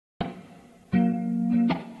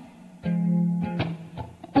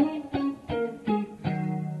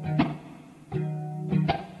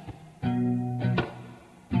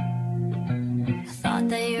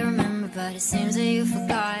but it seems that you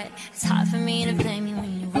forgot. It's hard for me to blame you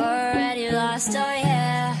when you were already lost, oh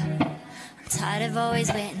yeah. I'm tired of always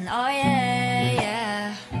waiting, oh yeah,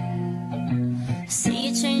 yeah. I see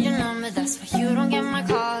you change your number, that's why you don't get my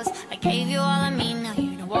calls. I gave you all of me, now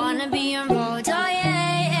you don't wanna be involved, oh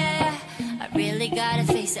yeah, yeah. I really gotta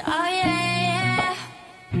face it, oh yeah, yeah.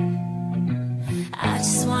 I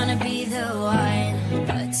just wanna be the one,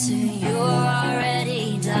 but to you are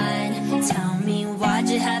already done. Tell me why'd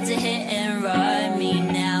you have to hit and run me?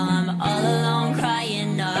 Now I'm all alone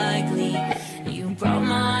crying ugly. You broke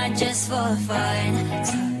my heart just for fun,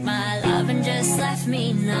 took my love and just left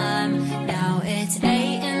me numb. Now it's 8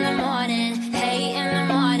 in the morning, 8 in the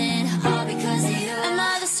morning, all because of you.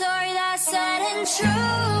 Another story that's sad and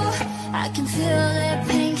true. I can feel the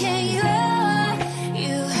pain, can you?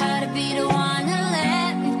 You had to be the one to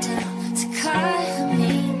let me down, to cut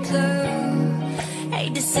me through.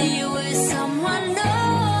 Hate to see you with someone new.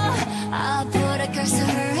 I'll put a curse to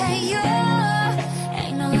her and you.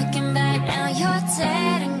 Ain't no looking back now, you're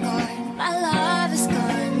dead and gone. My love is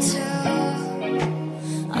gone too.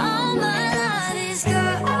 All my love is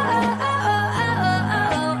gone.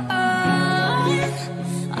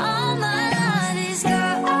 All my love is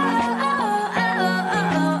gone.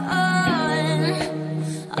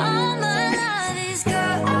 All my love is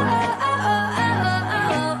gone.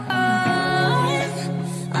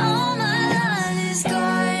 All my love is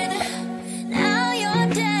gone. Now you're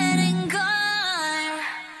dead and gone.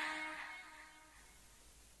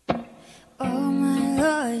 All my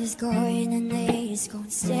love is gone, and the days gone,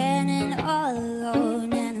 standing all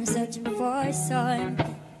alone, and I'm searching for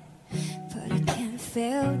something, but I can't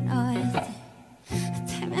feel nothing. I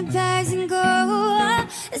pack my bags and go.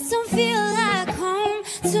 This don't feel like home.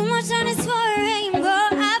 Too much honest for a rainbow.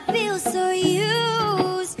 I feel so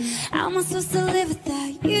used. How am I supposed to live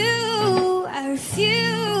without you? I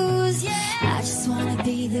refuse. I just wanna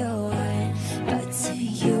be the one, but to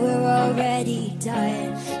you we're already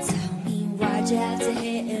done. Tell me why'd you have to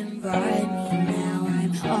hit and run me? Now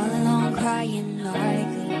I'm all alone crying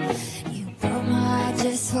ugly. You broke my heart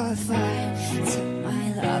just for fun, took my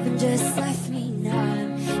love and just left me numb.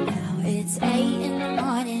 Now it's 8 in the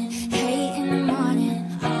morning, 8 in the morning,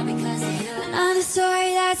 all because of you. Another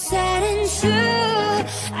story that's sad and true.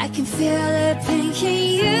 I can feel the pain, can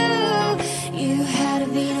you? You had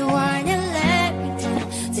to be the one to let me down,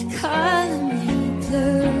 to color me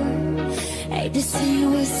blue. Hate to see you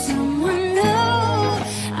with someone new.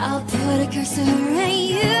 I'll put a curse to her and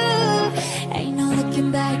you. Ain't no looking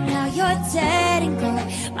back now, you're dead and gone.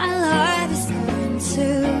 My love is gone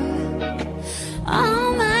too.